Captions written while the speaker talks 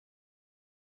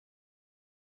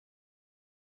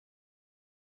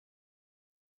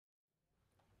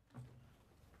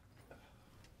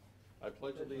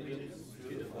pledge allegiance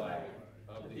to the flag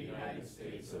of the United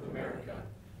States of America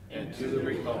and to the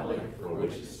republic for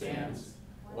which it stands,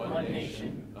 one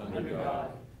nation, under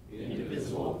God,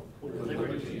 indivisible, with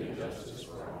liberty and justice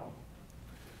for all.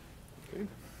 Okay.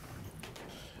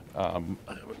 I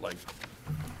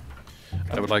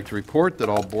would like to report that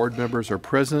all board members are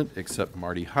present except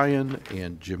Marty Hyen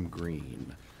and Jim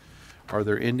Green. Are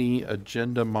there any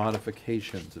agenda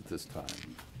modifications at this time?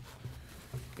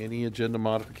 Any agenda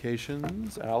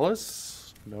modifications?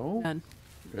 Alice? No? None.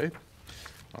 Okay.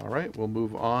 All right, we'll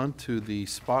move on to the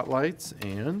spotlights,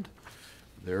 and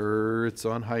it's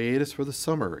on hiatus for the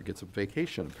summer. It gets a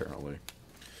vacation, apparently.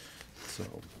 So,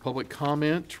 public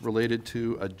comment related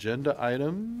to agenda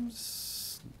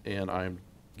items, and I'm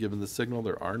given the signal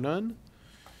there are none,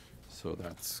 so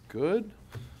that's good.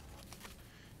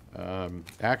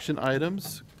 Action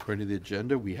items, according to the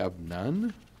agenda, we have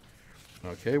none.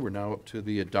 Okay, we're now up to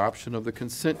the adoption of the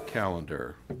consent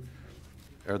calendar.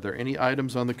 Are there any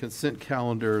items on the consent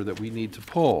calendar that we need to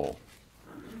pull?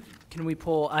 Can we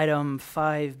pull item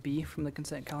 5B from the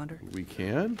consent calendar? We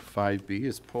can. 5B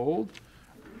is pulled.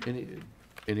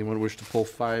 Anyone wish to pull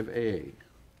 5A?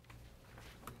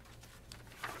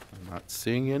 I'm not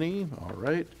seeing any. All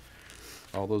right.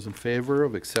 All those in favor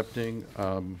of accepting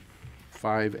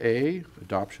 5A,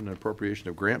 adoption and appropriation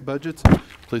of grant budgets,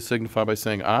 please signify by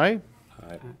saying aye.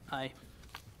 Aye. Aye.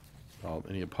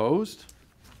 Any opposed?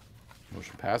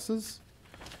 Motion passes.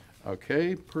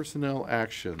 Okay, personnel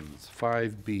actions,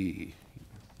 5B.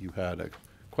 You had a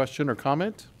question or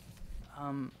comment?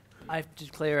 I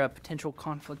declare a potential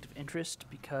conflict of interest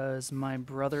because my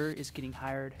brother is getting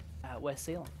hired at West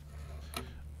Salem.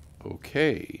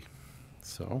 Okay,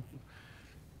 so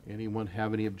anyone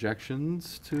have any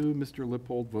objections to Mr.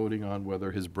 Lippold voting on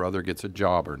whether his brother gets a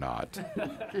job or not?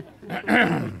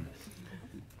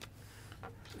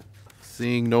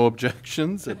 Seeing no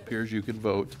objections, it appears you can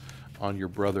vote on your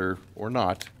brother or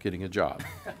not getting a job.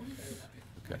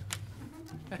 Okay.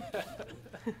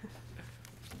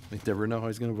 I never know how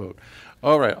he's going to vote.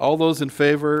 All right, all those in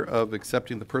favor of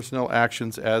accepting the personnel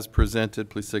actions as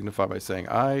presented, please signify by saying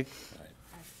aye.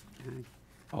 Aye.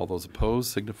 All those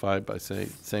opposed signify by saying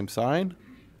same sign.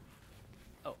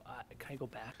 Oh, can I go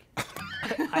back?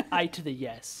 I to the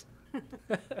yes.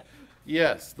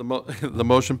 Yes, the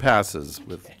motion passes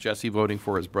with Jesse voting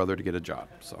for his brother to get a job.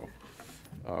 So,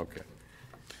 okay.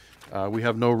 We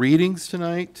have no readings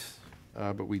tonight,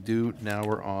 but we do now.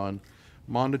 We're on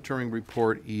monitoring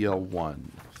report EL1.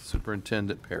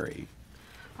 Superintendent Perry.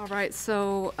 All right,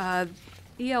 so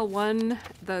EL1,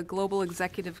 the global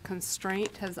executive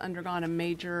constraint, has undergone a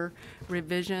major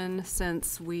revision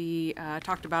since we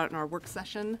talked about it in our work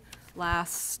session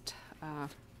last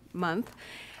month.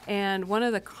 And one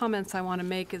of the comments I want to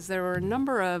make is there were a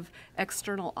number of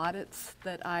external audits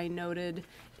that I noted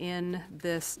in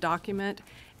this document.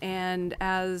 And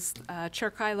as Chair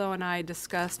Kylo and I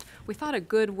discussed, we thought a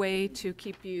good way to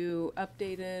keep you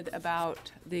updated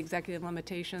about the executive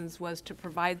limitations was to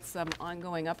provide some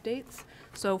ongoing updates.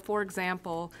 So for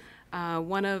example,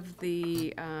 one of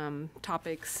the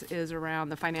topics is around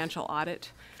the financial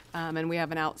audit. And we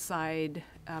have an outside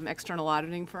external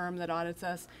auditing firm that audits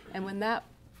us. And when that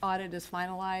audit is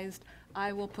finalized,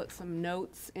 I will put some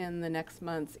notes in the next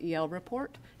month's EL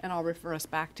report, and I'll refer us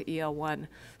back to EL1.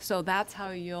 So that's how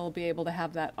you'll be able to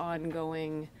have that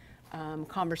ongoing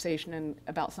conversation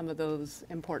about some of those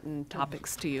important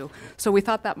topics to you. So we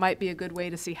thought that might be a good way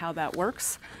to see how that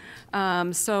works.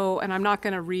 And I'm not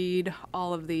going to read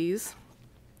all of these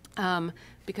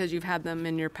because you've had them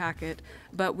in your packet,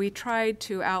 but we tried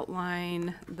to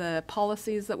outline the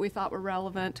policies that we thought were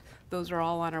relevant. Those are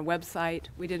all on our website.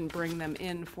 We didn't bring them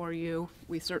in for you.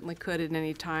 We certainly could at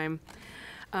any time.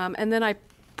 And then I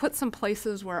put some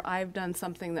places where I've done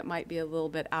something that might be a little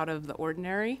bit out of the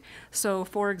ordinary. So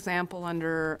for example,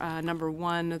 under number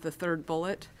 1, the third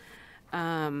bullet,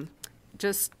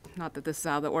 just not that this is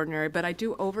out of the ordinary, but I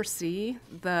do oversee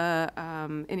the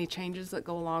any changes that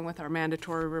go along with our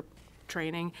mandatory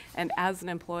training, and as an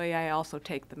employee I also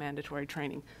take the mandatory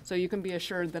training. So you can be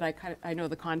assured that I know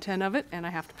the content of it and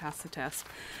I have to pass the test.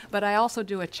 But I also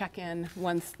do a check-in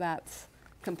once that's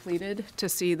completed to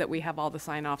see that we have all the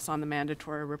sign-offs on the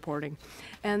mandatory reporting.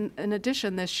 And in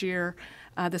addition, this year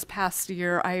this past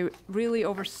year, I really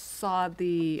oversaw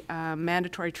the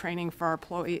mandatory training for our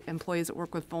employees that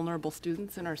work with vulnerable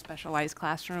students in our specialized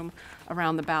classroom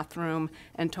around the bathroom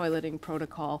and toileting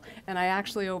protocol. And I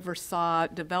actually oversaw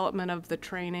development of the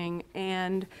training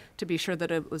and to be sure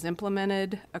that it was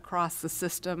implemented across the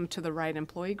system to the right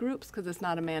employee groups, because it's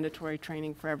not a mandatory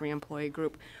training for every employee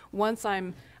group. Once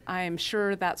I'm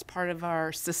sure that's part of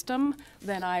our system,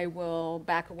 then I will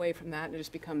back away from that and it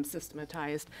just becomes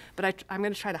systematized. But I'm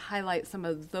going to try to highlight some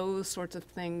of those sorts of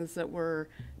things that were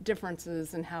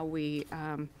differences in how we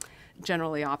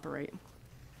generally operate.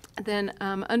 Then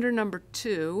under number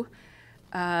 2,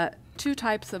 2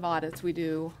 types of audits we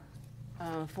do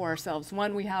for ourselves.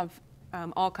 One, we have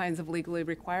all kinds of legally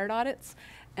required audits.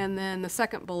 And then the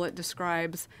second bullet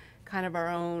describes kind of our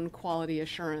own quality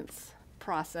assurance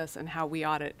process and how we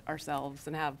audit ourselves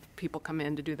and have people come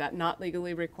in to do that, not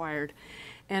legally required.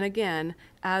 And again,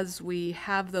 as we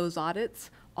have those audits,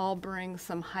 I'll bring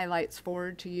some highlights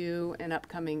forward to you in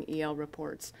upcoming EL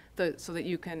reports so that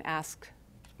you can ask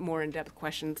more in-depth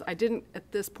questions. I didn't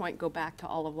at this point go back to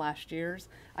all of last year's.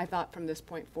 I thought from this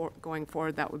point going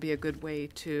forward that would be a good way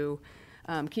to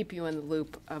keep you in the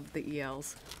loop of the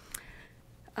ELs.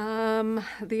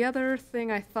 The other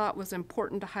thing I thought was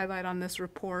important to highlight on this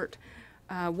report,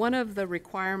 one of the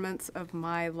requirements of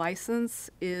my license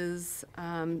is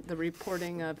the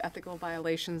reporting of ethical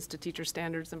violations to teacher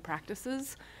standards and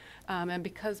practices. And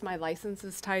because my license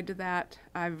is tied to that,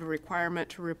 I have a requirement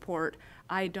to report.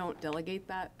 I don't delegate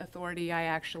that authority. I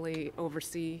actually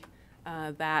oversee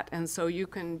that. And so you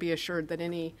can be assured that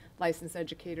any licensed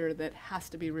educator that has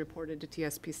to be reported to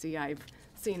TSPC, I've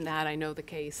seen that. I know the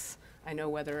case. I know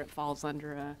whether it falls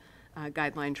under a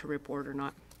guideline to report or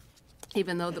not,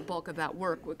 even though the bulk of that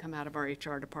work would come out of our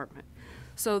HR department.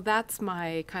 So that's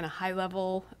my kind of high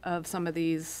level of some of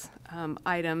these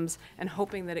items, and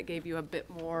hoping that it gave you a bit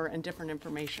more and different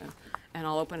information. And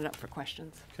I'll open it up for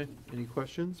questions. Okay, any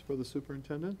questions for the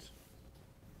superintendent?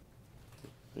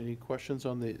 Any questions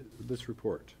on this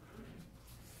report?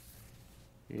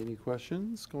 Any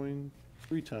questions? Going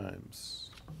 3 times.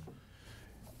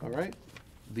 All right.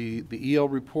 The EL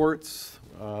reports,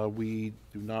 we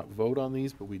do not vote on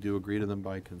these, but we do agree to them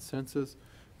by consensus.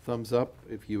 Thumbs up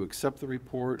if you accept the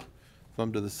report.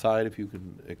 Thumb to the side if you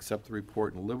can accept the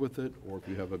report and live with it, or if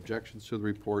you have objections to the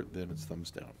report, then it's thumbs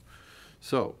down.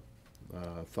 So,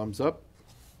 thumbs up.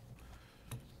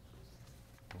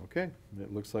 Okay,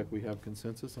 it looks like we have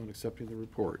consensus on accepting the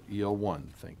report. EL1,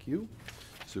 thank you.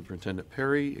 Superintendent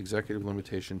Perry, Executive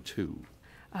Limitation 2.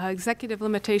 Executive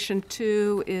Limitation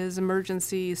 2 is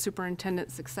emergency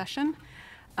superintendent succession.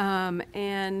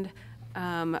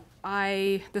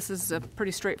 This is a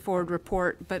pretty straightforward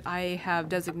report, but I have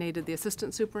designated the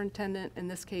assistant superintendent. In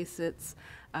this case, it's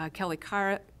Kelly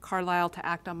Carlisle to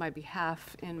act on my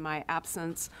behalf in my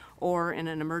absence or in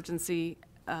an emergency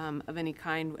of any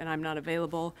kind when I'm not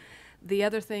available. The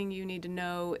other thing you need to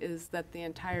know is that the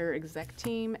entire exec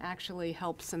team actually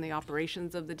helps in the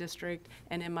operations of the district,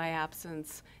 and in my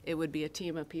absence, it would be a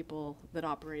team of people that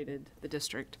operated the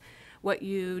district. What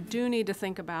you do need to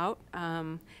think about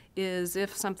is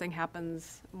if something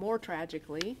happens more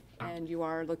tragically and you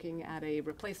are looking at a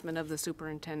replacement of the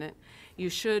superintendent, you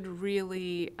should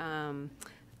really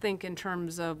think in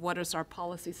terms of what does our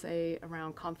policy say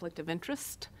around conflict of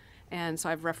interest. And so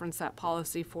I've referenced that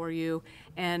policy for you.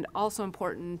 And also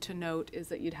important to note is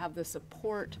that you'd have the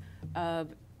support of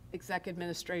exec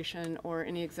administration or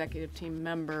any executive team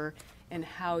member in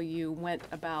how you went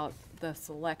about the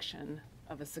selection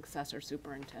of a successor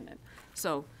superintendent.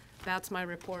 So that's my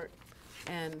report,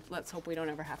 and let's hope we don't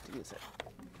ever have to use it.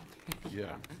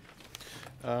 Yeah.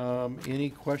 Any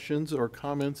questions or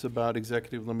comments about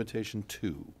Executive Limitation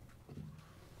 2?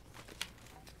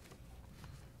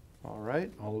 All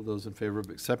right, all of those in favor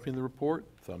of accepting the report,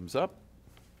 thumbs up.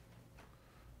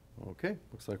 Okay,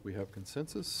 looks like we have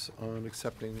consensus on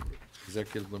accepting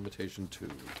Executive Limitation 2.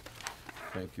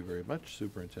 Thank you very much,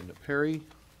 Superintendent Perry.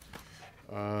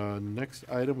 Next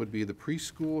item would be the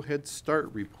preschool Head Start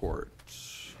report.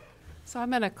 So I'm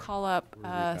going to call up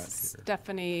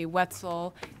Stephanie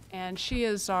Wetzel, and she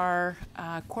is our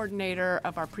coordinator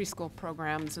of our preschool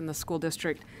programs in the school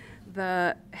district.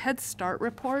 The Head Start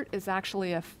report is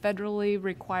actually a federally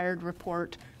required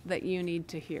report that you need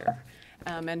to hear.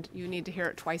 And you need to hear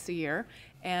it twice a year.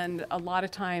 And a lot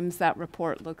of times that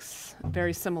report looks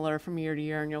very similar from year to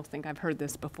year, and you'll think I've heard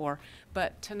this before.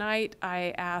 But tonight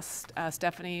I asked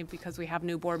Stephanie, because we have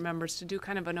new board members, to do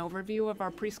kind of an overview of our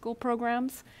preschool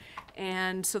programs,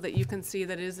 and so that you can see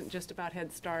that it isn't just about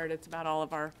Head Start, it's about all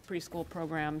of our preschool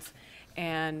programs.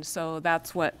 And so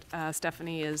that's what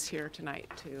Stephanie is here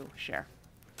tonight to share.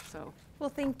 So Well,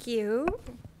 thank you.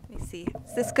 Let me see.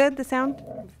 Is this good, the sound?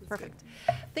 Perfect.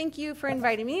 Thank you for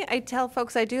inviting me. I tell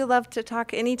folks I do love to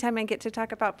talk. Anytime I get to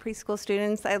talk about preschool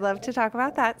students, I love to talk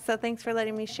about that. So thanks for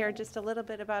letting me share just a little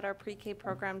bit about our pre-K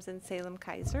programs in Salem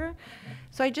Keizer.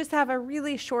 So I just have a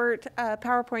really short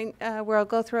PowerPoint where I'll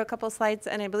go through a couple slides,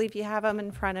 and I believe you have them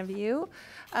in front of you.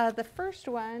 The first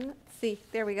one,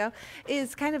 there we go,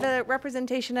 is kind of a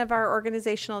representation of our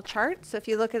organizational chart. So if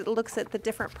you look at it, looks at the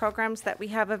different programs that we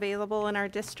have available in our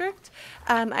district.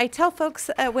 I tell folks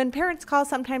when parents call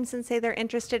sometimes and say they're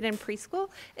interested in preschool,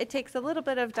 it takes a little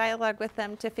bit of dialogue with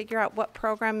them to figure out what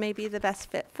program may be the best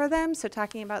fit for them. So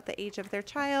talking about the age of their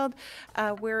child,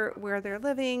 where they're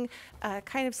living,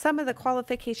 kind of some of the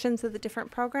qualifications of the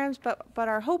different programs, but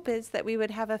our hope is that we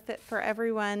would have a fit for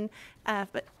everyone,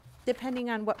 but depending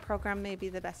on what program may be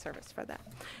the best service for them.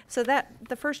 So that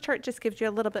the first chart just gives you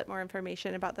a little bit more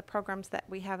information about the programs that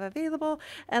we have available.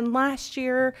 And last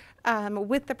year,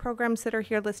 with the programs that are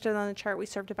here listed on the chart, we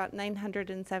served about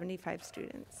 975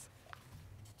 students.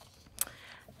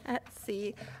 Let's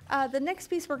see. The next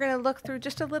piece, we're going to look through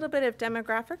just a little bit of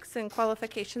demographics and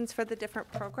qualifications for the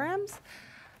different programs.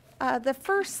 The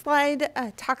first slide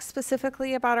talks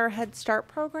specifically about our Head Start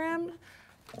program.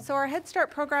 So our Head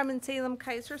Start program in Salem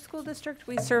Keizer School District,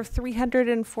 we serve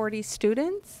 340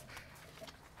 students.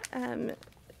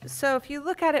 So if you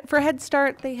look at it for Head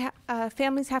Start,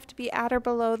 families have to be at or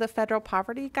below the federal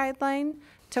poverty guideline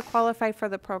to qualify for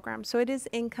the program. So it is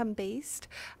income-based.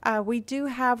 We do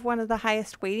have one of the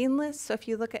highest waiting lists. So if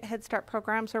you look at Head Start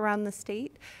programs around the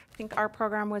state, I think our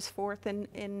program was 4th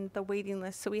in the waiting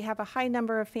list. So we have a high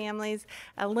number of families,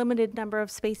 a limited number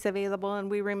of space available, and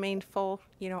we remained full,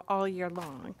 all year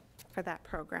long for that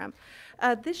program.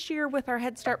 This year with our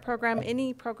Head Start program,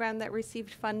 any program that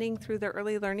received funding through the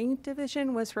Early Learning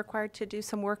Division was required to do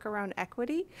some work around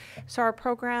equity. So our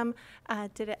program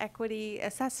did an equity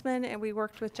assessment, and we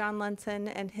worked with John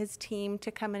Lunson and his team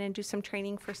to come in and do some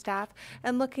training for staff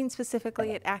and looking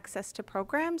specifically at access to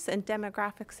programs and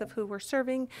demographics of who we're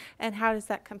serving and how does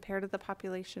that compare to the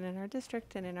population in our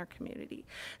district and in our community.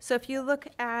 So if you look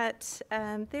at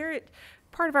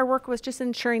part of our work was just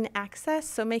ensuring access,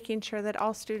 so making sure that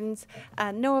all students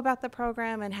know about the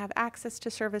program and have access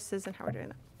to services and how we're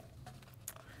doing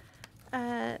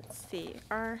that. Let's see,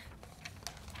 our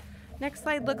next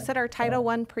slide looks at our Title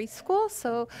I preschool.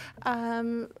 So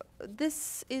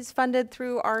this is funded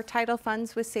through our title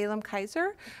funds with Salem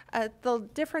Keizer. The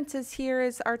differences here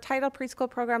is our title preschool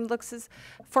program looks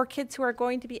for kids who are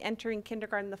going to be entering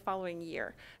kindergarten the following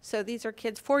year. So these are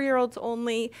kids 4-year-olds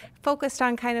only, focused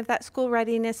on kind of that school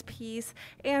readiness piece,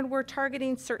 and we're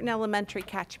targeting certain elementary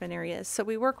catchment areas. So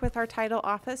we work with our title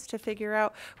office to figure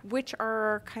out which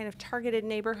are our kind of targeted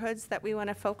neighborhoods that we want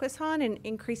to focus on and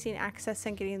increasing access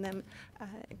and getting them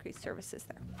increased services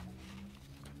there.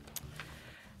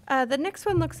 The next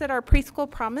one looks at our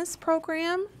Preschool Promise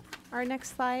program. Our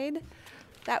next slide.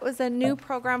 That was a new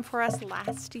program for us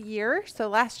last year. So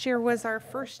last year was our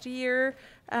first year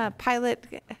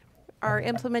pilot, our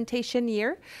implementation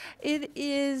year. It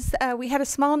is, we had a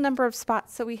small number of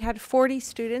spots, so we had 40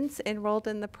 students enrolled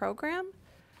in the program.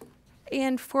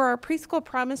 And for our Preschool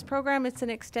Promise program, it's an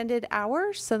extended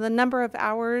hours. So the number of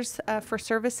hours for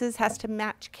services has to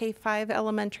match K-5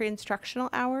 elementary instructional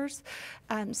hours.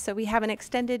 So we have an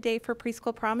extended day for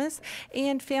Preschool Promise,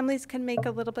 and families can make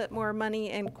a little bit more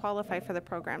money and qualify for the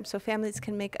program. So families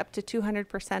can make up to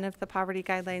 200% of the poverty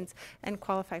guidelines and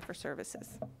qualify for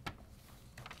services.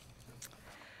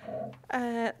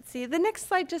 Let's see, the next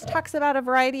slide just talks about a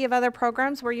variety of other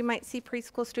programs where you might see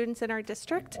preschool students in our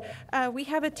district. We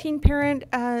have a teen parent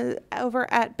over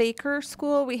at Baker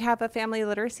School. We have a family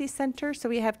literacy center, so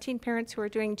we have teen parents who are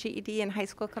doing GED and high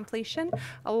school completion,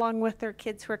 along with their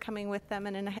kids who are coming with them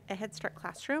in a Head Start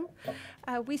classroom.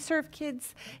 We serve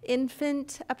kids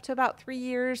infant up to about 3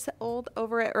 years old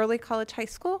over at Early College High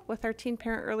School with our Teen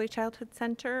Parent Early Childhood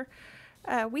Center.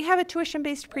 We have a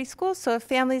tuition-based preschool, so if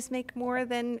families make more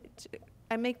than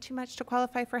make too much to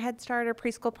qualify for Head Start or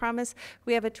Preschool Promise,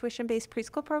 we have a tuition-based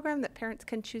preschool program that parents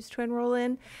can choose to enroll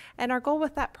in. And our goal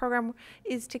with that program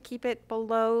is to keep it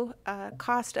below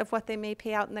cost of what they may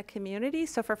pay out in the community.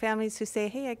 So for families who say,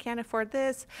 hey, I can't afford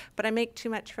this, but I make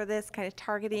too much for this, kind of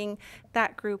targeting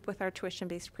that group with our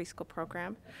tuition-based preschool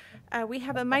program. We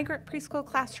have a migrant preschool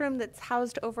classroom that's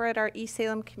housed over at our East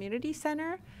Salem Community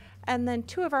Center. And then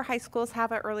 2 of our high schools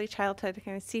have an early childhood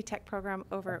kind of C-Tech program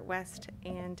over at West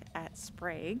and at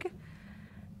Sprague.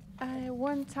 I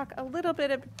want to talk a little bit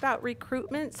about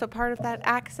recruitment. So part of that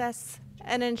access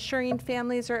and ensuring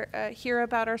families are hear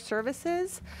about our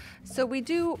services. So we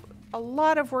do a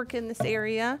lot of work in this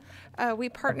area. We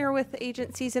partner with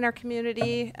agencies in our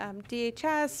community,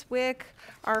 DHS, WIC,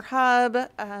 our hub,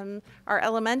 our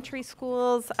elementary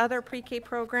schools, other pre-K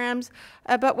programs.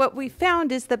 But what we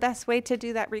found is the best way to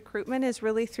do that recruitment is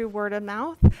really through word of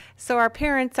mouth. So our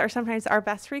parents are sometimes our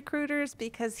best recruiters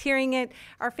because hearing it,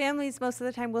 our families most of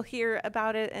the time will hear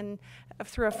about it and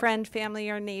through a friend, family,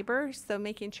 or neighbor. So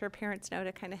making sure parents know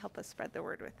to kind of help us spread the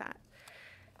word with that.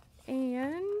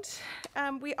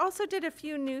 And we also did a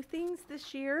few new things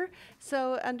this year.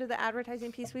 So under the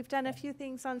advertising piece, we've done a few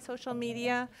things on social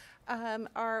media.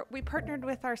 We partnered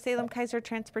with our Salem Keizer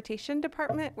Transportation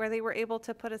Department where they were able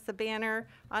to put us a banner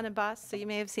on a bus. So you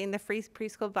may have seen the free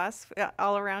preschool bus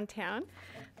all around town.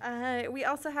 We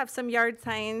also have some yard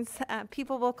signs.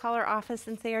 People will call our office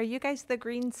and say, "Are you guys the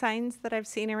green signs that I've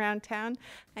seen around town?"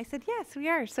 I said, "Yes, we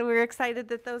are." So we're excited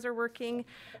that those are working.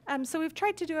 So we've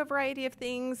tried to do a variety of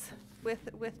things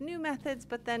with new methods,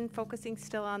 but then focusing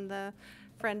still on the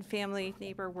friend, family,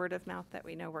 neighbor, word of mouth that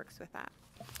we know works with that.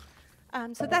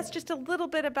 So that's just a little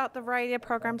bit about the variety of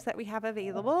programs that we have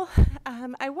available.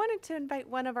 I wanted to invite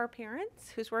one of our parents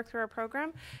who's worked through our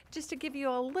program just to give you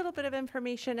a little bit of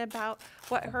information about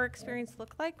what her experience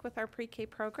looked like with our pre-K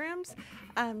programs.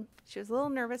 She was a little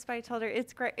nervous, but I told her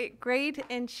it's great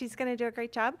and she's going to do a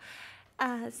great job.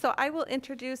 So I will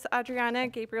introduce Adriana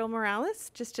Gabriel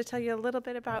Morales just to tell you a little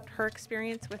bit about her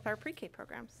experience with our pre-K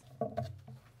programs.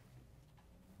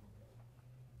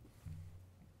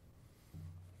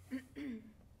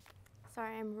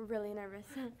 Sorry, I'm really nervous.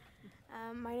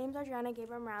 My name's Adriana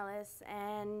Gabriel Morales,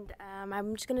 and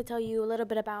I'm just going to tell you a little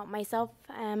bit about myself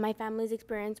and my family's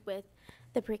experience with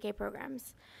the pre-K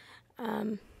programs.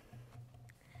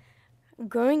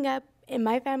 Growing up in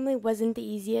my family wasn't the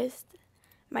easiest.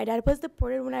 My dad was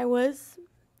deported when I was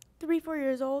 3-4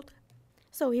 years old,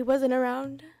 so he wasn't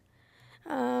around.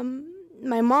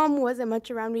 My mom wasn't much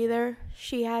around either.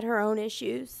 She had her own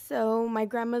issues, so my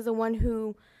grandma's the one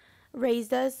who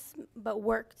raised us but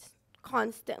worked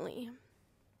constantly.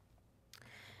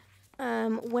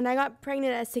 When I got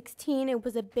pregnant at 16, it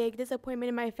was a big disappointment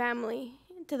in my family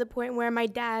to the point where my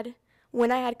dad, when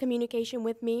I had communication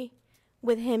with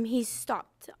him, he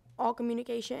stopped all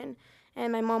communication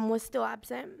and my mom was still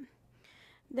absent.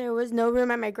 There was no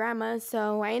room at my grandma's,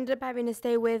 so I ended up having to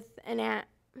stay with an aunt.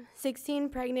 16,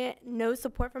 pregnant, no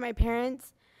support from my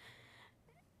parents,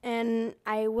 and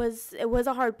it was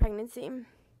a hard pregnancy.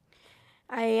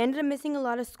 I ended up missing a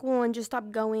lot of school and just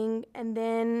stopped going. And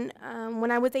then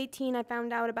when I was 18, I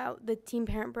found out about the teen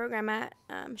parent program at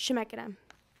Shemeketa.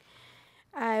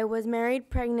 I was married,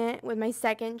 pregnant with my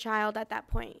second child at that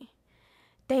point.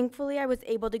 Thankfully, I was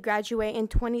able to graduate in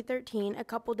 2013, a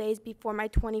couple days before my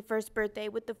 21st birthday,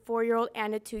 with a 4-year-old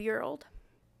and a 2-year-old.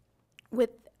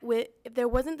 If there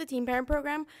wasn't the teen parent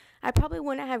program, I probably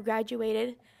wouldn't have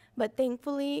graduated, but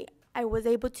thankfully, I was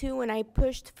able to, and I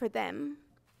pushed for them.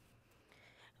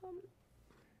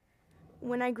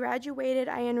 When I graduated,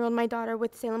 I enrolled my daughter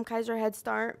with Salem Keizer Head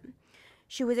Start.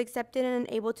 She was accepted and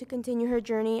able to continue her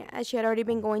journey as she had already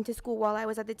been going to school while I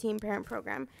was at the teen parent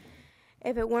program.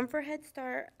 If it weren't for Head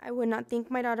Start, I would not think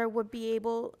my daughter would be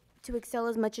able to excel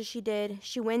as much as she did.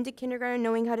 She went to kindergarten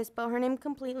knowing how to spell her name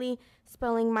completely,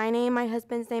 spelling my name, my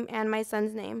husband's name, and my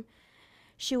son's name.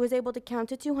 She was able to count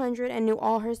to 200 and knew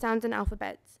all her sounds and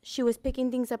alphabets. She was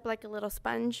picking things up like a little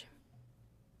sponge.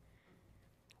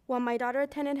 While my daughter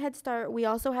attended Head Start, we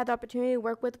also had the opportunity to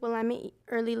work with Willamette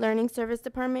Early Learning Service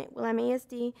Department, Willamette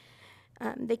ESD.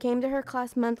 They came to her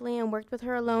class monthly and worked with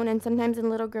her alone and sometimes in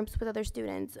little groups with other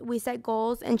students. We set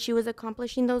goals, and she was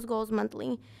accomplishing those goals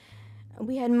monthly.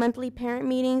 We had monthly parent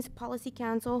meetings, policy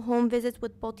council, home visits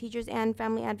with both teachers and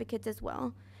family advocates as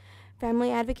well.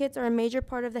 Family advocates are a major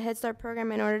part of the Head Start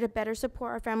program in order to better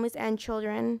support our families and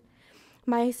children.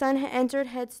 My son entered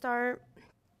Head Start,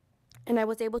 and I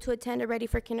was able to attend a Ready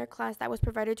for Kinder class that was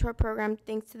provided to our program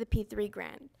thanks to the P3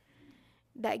 grant.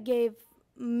 That gave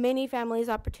many families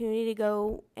opportunity to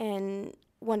go, and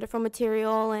wonderful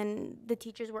material, and the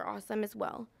teachers were awesome as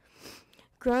well.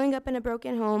 Growing up in a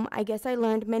broken home, I guess I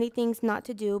learned many things not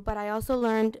to do, but I also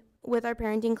learned with our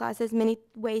parenting classes many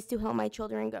ways to help my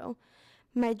children go.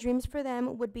 My dreams for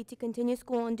them would be to continue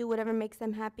school and do whatever makes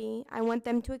them happy. I want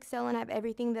them to excel and have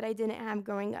everything that I didn't have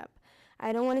growing up.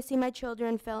 I don't want to see my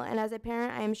children fail, and as a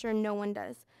parent, I am sure no one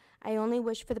does. I only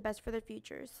wish for the best for their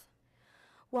futures.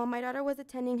 While my daughter was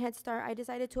attending Head Start, I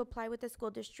decided to apply with the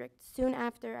school district. Soon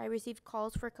after, I received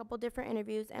calls for a couple different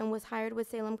interviews and was hired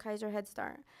with Salem Keizer Head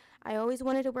Start. I always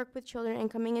wanted to work with children, and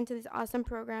coming into this awesome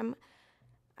program,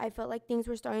 I felt like things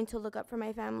were starting to look up for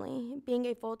my family. Being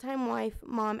a full-time wife,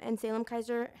 mom, and Salem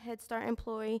Keizer Head Start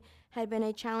employee had been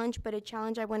a challenge, but a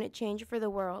challenge I wouldn't change for the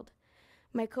world.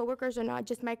 My coworkers are not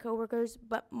just my coworkers,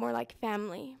 but more like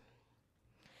family.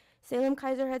 Salem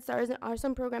Keizer Head Start is an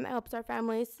awesome program that helps our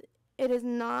families. It is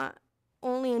not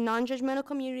only a non-judgmental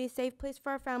community, safe place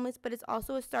for our families, but it's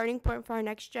also a starting point for our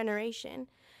next generation.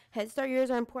 Head Start years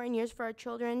are important years for our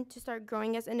children to start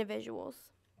growing as individuals.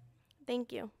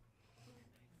 Thank you.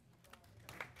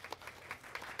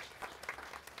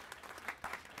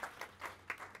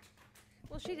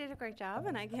 Well, she did a great job,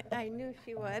 and I knew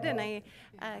she would, and I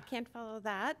can't follow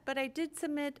that. But I did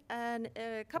submit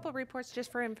a couple reports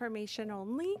just for information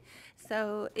only.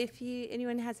 So if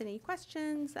anyone has any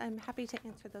questions, I'm happy to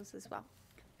answer those as well.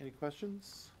 Any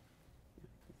questions?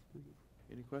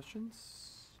 Any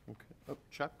questions? Okay. Oh,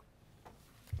 Chuck?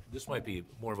 This might be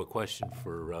more of a question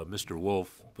for Mr.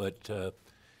 Wolf, but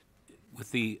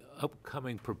with the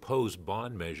upcoming proposed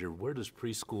bond measure, where does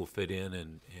preschool fit in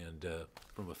and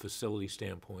from a facility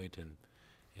standpoint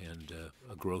and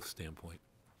a growth standpoint?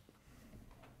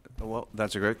 Well,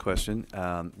 that's a great question.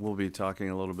 We'll be talking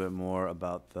a little bit more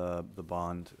about the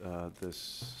bond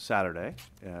this Saturday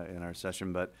in our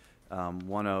session, but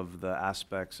one of the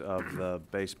aspects of the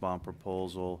base bond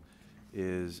proposal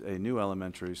is a new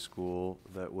elementary school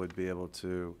that would be able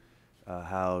to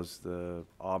house the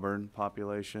Auburn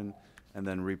population and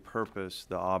then repurpose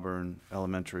the Auburn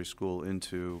Elementary School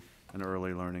into an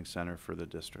early learning center for the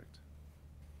district.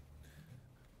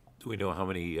 Do we know how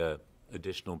many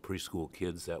additional preschool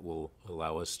kids that will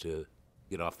allow us to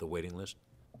get off the waiting list?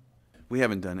 We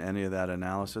haven't done any of that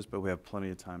analysis, but we have plenty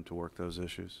of time to work those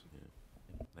issues.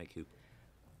 Yeah. Thank you.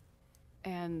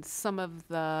 And some of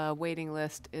the waiting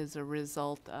list is a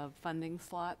result of funding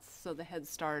slots. So the Head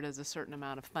Start is a certain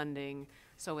amount of funding.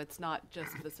 So it's not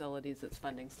just facilities, it's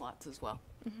funding slots as well.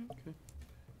 Okay.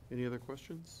 Any other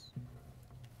questions?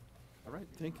 All right,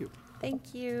 thank you.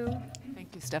 Thank you.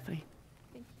 Thank you, Stephanie.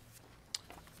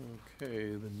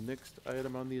 Okay, the next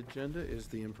item on the agenda is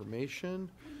the information.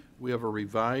 We have a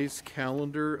revised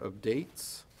calendar of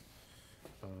dates.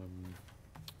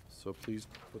 So please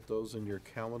put those in your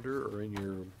calendar or in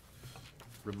your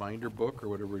reminder book or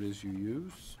whatever it is you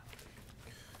use.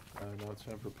 Now it's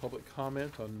time for public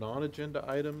comment on non-agenda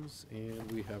items,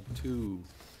 and we have two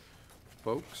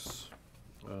folks.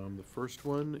 The first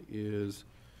one is,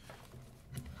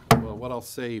 well, what I'll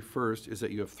say first is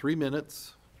that you have 3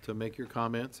 minutes to make your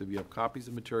comments. If you have copies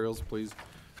of materials, please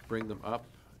bring them up,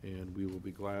 and we will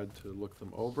be glad to look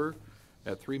them over.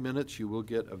 At 3 minutes, you will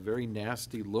get a very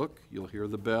nasty look. You'll hear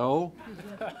the bell.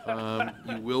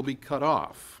 You will be cut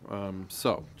off.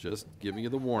 So, just giving you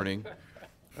the warning.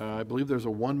 I believe there's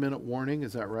a 1 minute warning,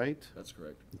 is that right? That's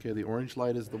correct. Okay, the orange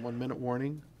light is the 1 minute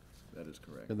warning, That is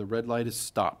correct. and the red light is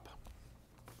stop.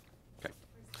 Okay.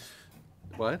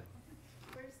 What?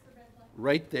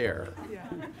 Right there.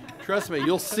 Trust me,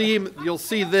 you'll see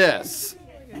this.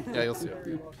 Yeah, you'll see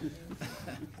it.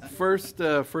 First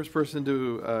person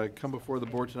to come before the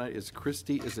board tonight is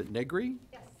Christy, is it Negri?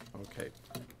 Yes. Okay.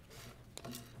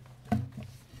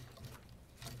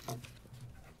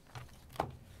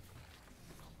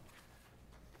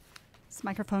 Is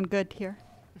microphone good here?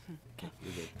 Okay.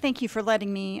 Thank you for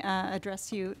letting me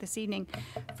address you this evening.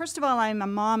 First of all, I'm a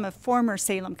mom of former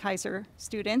Salem Keizer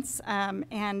students,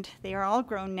 and they are all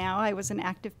grown now. I was an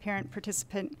active parent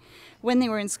participant when they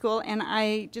were in school, and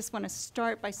I just want to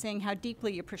start by saying how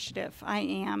deeply appreciative I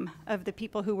am of the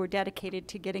people who were dedicated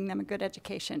to getting them a good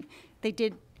education. They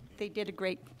did a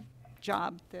great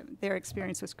job. Their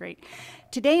experience was great.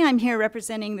 Today I'm here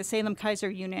representing the Salem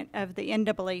Keizer unit of the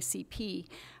NAACP.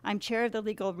 I'm chair of the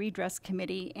Legal Redress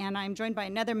Committee, and I'm joined by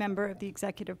another member of the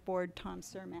Executive Board, Tom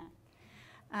Cermak.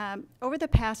 Over the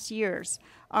past years,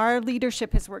 our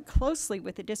leadership has worked closely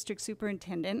with the district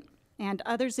superintendent and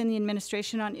others in the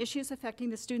administration on issues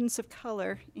affecting the students of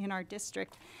color in our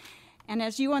district. And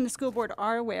as you on the school board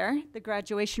are aware, the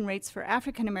graduation rates for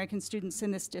African American students in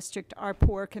this district are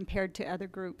poor compared to other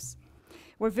groups.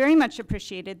 We're very much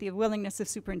appreciated the willingness of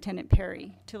Superintendent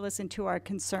Perry to listen to our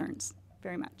concerns,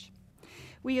 very much.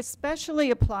 We especially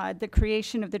applaud the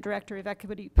creation of the Director of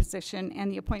Equity position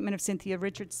and the appointment of Cynthia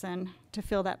Richardson to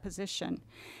fill that position.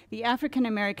 The African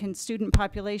American student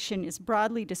population is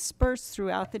broadly dispersed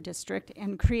throughout the district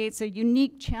and creates a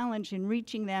unique challenge in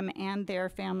reaching them and their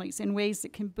families in ways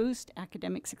that can boost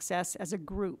academic success as a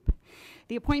group.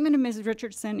 The appointment of Ms.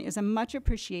 Richardson is a much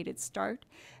appreciated start,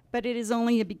 but it is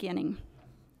only a beginning.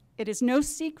 It is no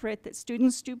secret that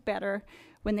students do better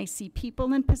when they see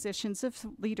people in positions of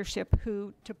leadership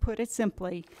who, to put it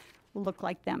simply, look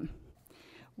like them.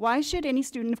 Why should any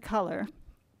student of color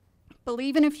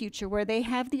believe in a future where they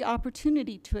have the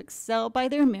opportunity to excel by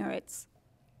their merits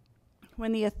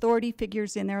when the authority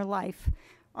figures in their life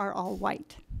are all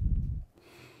white?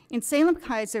 In Salem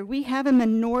Keizer, we have a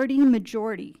minority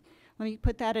majority. Let me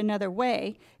put that another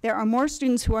way. There are more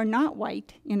students who are not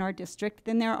white in our district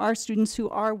than there are students who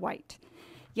are white.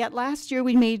 Yet last year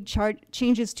we made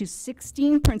changes to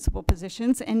 16 principal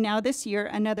positions, and now this year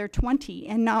another 20,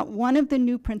 and not one of the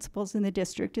new principals in the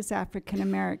district is African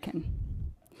American.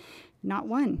 Not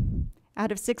one.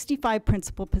 Out of 65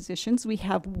 principal positions, we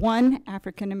have one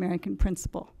African American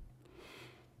principal,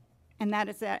 and that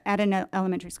is at an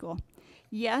elementary school.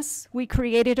 Yes, we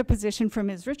created a position for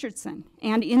Ms. Richardson,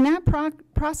 and in that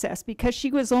process, because she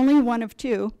was only one of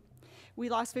two, we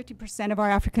lost 50% of our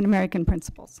African American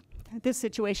principals. This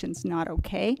situation's not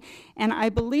okay, and I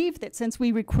believe that since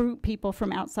we recruit people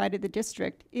from outside of the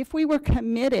district, if we were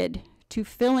committed to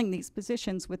filling these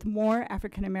positions with more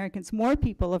African Americans, more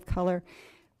people of color,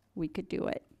 we could do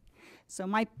it. So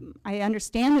I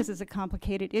understand this is a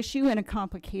complicated issue in a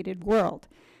complicated world,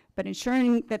 but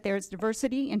ensuring that there's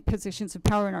diversity in positions of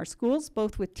power in our schools,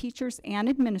 both with teachers and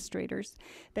administrators,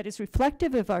 that is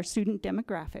reflective of our student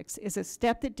demographics, is a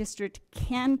step the district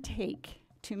can take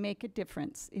to make a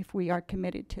difference if we are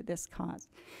committed to this cause.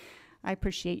 I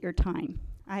appreciate your time.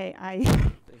 Thank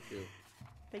you.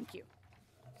 Thank you.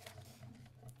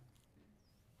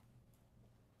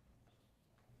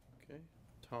 Okay,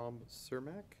 Tom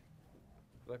Cermak.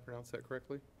 Did I pronounce that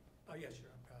correctly? Yes,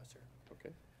 sir.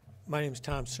 Okay. My name is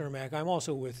Tom Cermak. I'm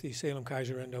also with the Salem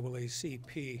Keizer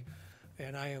NAACP,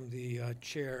 and I am the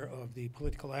chair of the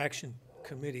Political Action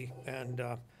Committee. And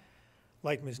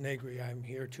like Ms. Negri, I'm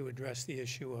here to address the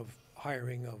issue of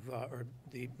hiring of, or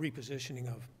the repositioning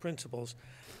of principals.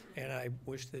 And I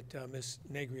wish that Ms.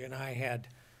 Negri and I had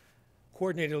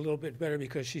coordinated a little bit better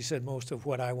because she said most of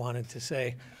what I wanted to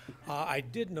say. I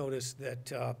did notice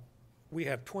that we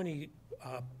have 20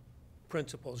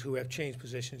 principals who have changed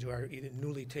positions, who are either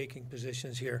newly taking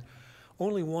positions here,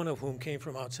 only one of whom came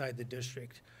from outside the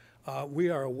district. We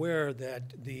are aware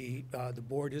that the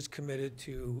board is committed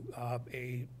to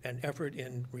an effort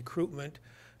in recruitment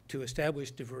to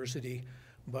establish diversity,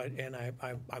 and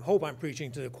I hope I'm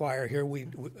preaching to the choir here.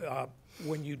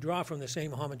 When you draw from the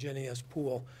same homogeneous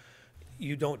pool,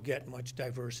 you don't get much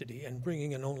diversity, and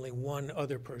bringing in only one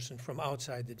other person from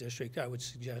outside the district, I would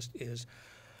suggest, is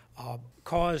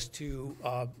cause to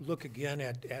look again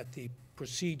at the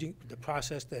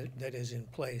process that is in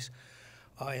place.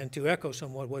 And to echo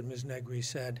somewhat what Ms. Negri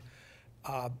said,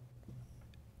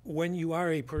 when you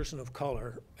are a person of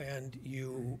color and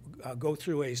you go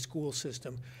through a school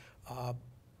system,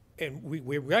 and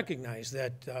we recognize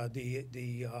that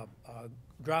the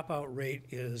dropout rate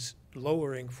is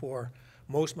lowering for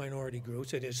most minority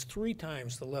groups. It is 3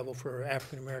 times the level for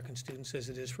African American students as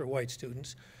it is for white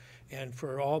students. And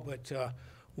for all but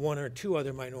 1 or 2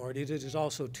 other minorities, it is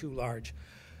also too large.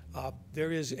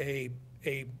 There is a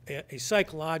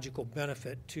psychological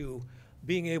benefit to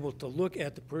being able to look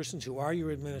at the persons who are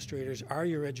your administrators, are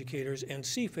your educators, and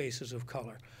see faces of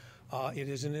color. It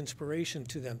is an inspiration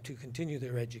to them to continue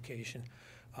their education.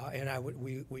 And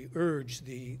we urge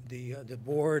the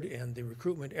board and the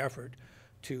recruitment effort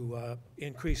to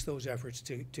increase those efforts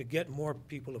to get more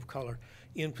people of color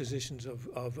in positions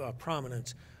of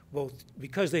prominence, both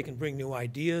because they can bring new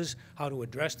ideas, how to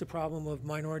address the problem of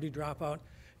minority dropout,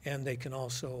 and they can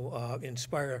also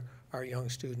inspire our young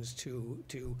students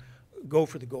to go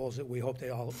for the goals that we hope they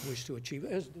all wish to achieve,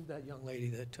 as did that young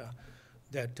lady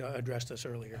that addressed us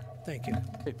earlier. Thank you.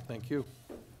 Okay, thank you.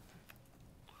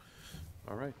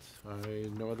 All right,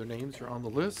 no other names are on the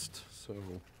list, so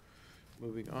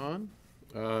moving on.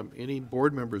 Any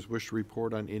board members wish to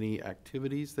report on any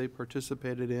activities they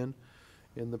participated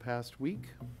in the past week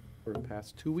or the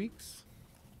past 2 weeks?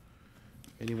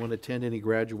 Anyone attend any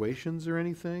graduations or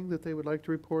anything that they would like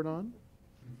to report on?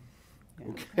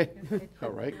 Okay, all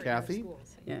right, Kathy?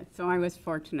 Yeah, so I was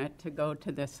fortunate to go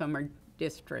to the summer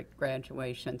district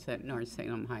graduations at North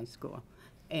Salem High School.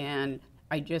 And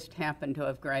I just happened to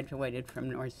have graduated from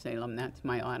North Salem. That's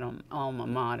my alma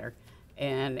mater.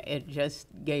 And it just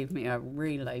gave me a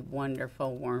really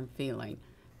wonderful, warm feeling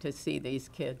to see these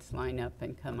kids line up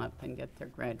and come up and get their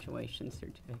graduation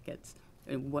certificates.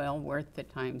 Well worth the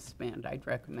time spent. I'd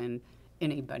recommend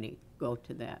anybody go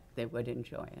to that. They would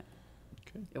enjoy it.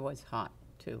 Okay. It was hot,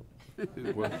 too.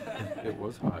 It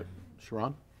was hot.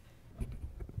 Sharon?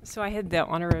 So I had the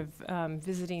honor of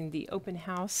visiting the open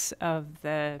house of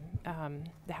the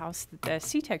house that the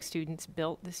CTEC students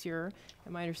built this year.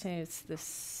 And my understanding it's the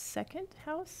second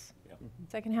house? Yeah.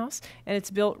 Second house. And it's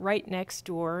built right next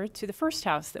door to the first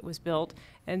house that was built.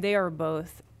 And they are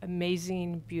both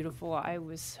amazing, beautiful. I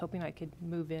was hoping I could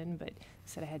move in, but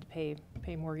said I had to pay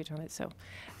mortgage on it. So,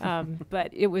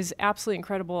 but it was absolutely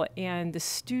incredible. And the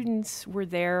students were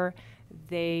there.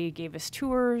 They gave us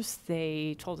tours.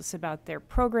 They told us about their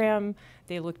program.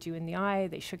 They looked you in the eye.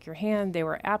 They shook your hand. They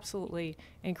were absolutely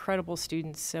incredible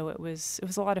students. So it was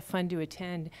a lot of fun to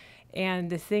attend. And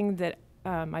the thing that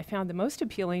I found the most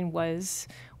appealing was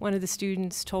one of the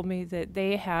students told me that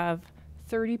they have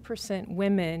 30%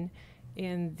 women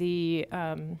in the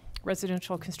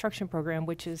residential construction program,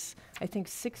 which is, I think,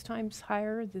 6 times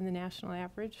higher than the national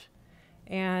average.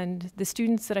 And the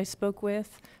students that I spoke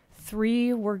with,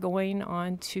 3 were going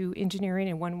on to engineering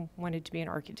and 1 wanted to be an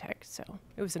architect. So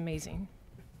it was amazing.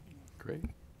 Great.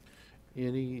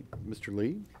 Mr.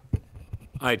 Lee?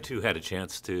 I too had a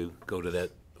chance to go to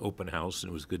that open house, and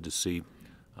it was good to see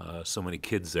so many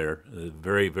kids there.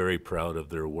 Very, very proud of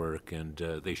their work, and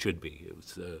they should be. It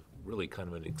was really kind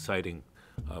of an exciting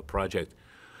project.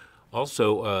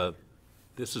 Also,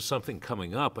 this is something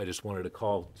coming up. I just wanted to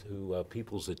call to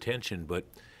people's attention, but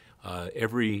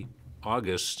every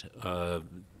August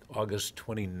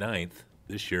 29th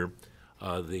this year,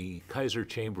 the Keizer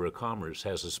Chamber of Commerce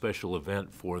has a special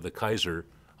event for the Keizer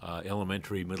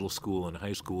elementary, middle school, and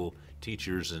high school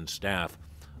teachers and staff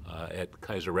at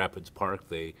Keizer Rapids Park.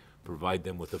 They provide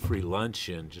them with a free lunch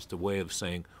and just a way of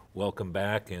saying welcome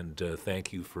back and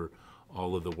thank you for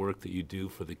all of the work that you do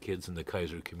for the kids in the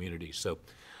Keizer community. So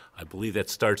I believe that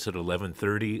starts at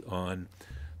 11:30 on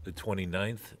the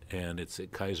 29th, and it's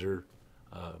at Keizer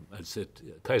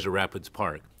Rapids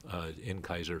Park in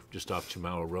Keizer, just off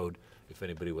Chimala Road, if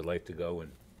anybody would like to go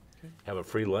and have a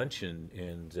free lunch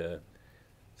and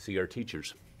see our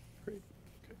teachers. Great.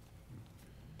 Okay.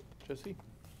 Jesse?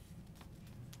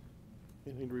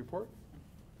 Anything to report?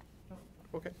 No?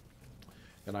 Okay.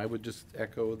 And I would just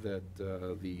echo that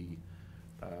the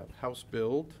house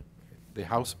build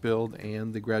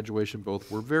and the graduation both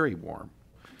were very warm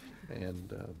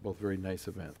and both very nice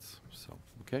events. So,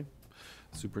 okay.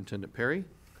 Superintendent Perry?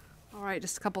 All right,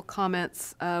 just a couple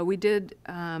comments. We did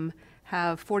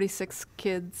have 46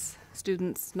 kids,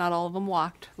 students, not all of them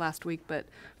walked last week, but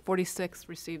 46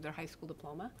 received their high school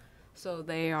diploma. So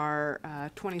they are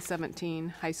 2017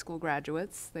 high school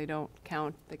graduates. They don't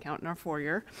count, they count in our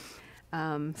 4-year.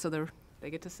 So they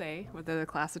get to say whether they're the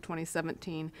class of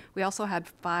 2017. We also had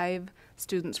 5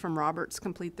 students from Roberts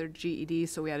complete their GED,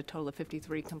 so we had a total of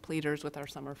 53 completers with our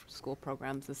summer school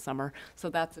programs this summer. So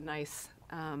that's a nice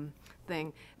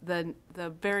thing. The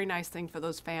very nice thing for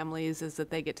those families is that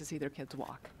they get to see their kids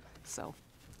walk. So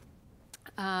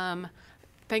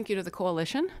thank you to the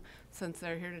coalition, since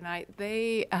they're here tonight.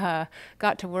 They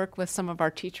got to work with some of our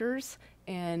teachers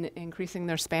in increasing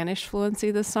their Spanish fluency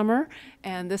this summer.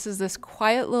 And this is this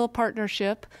quiet little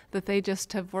partnership that they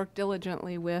just have worked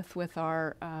diligently with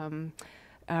our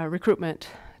recruitment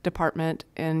department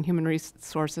and human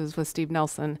resources with Steve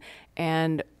Nelson.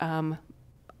 And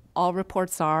all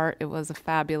reports are it was a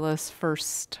fabulous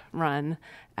first run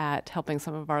at helping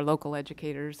some of our local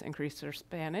educators increase their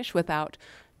Spanish without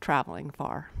traveling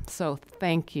far. So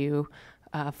thank you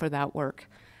for that work.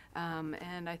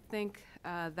 And I think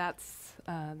that's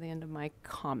the end of my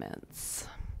comments.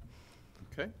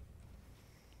 Okay.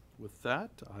 With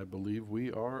that, I believe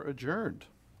we are adjourned.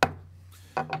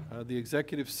 The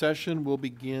executive session will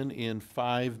begin in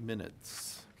 5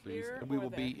 minutes. Please. Here And we or will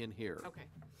there? be in here. Okay.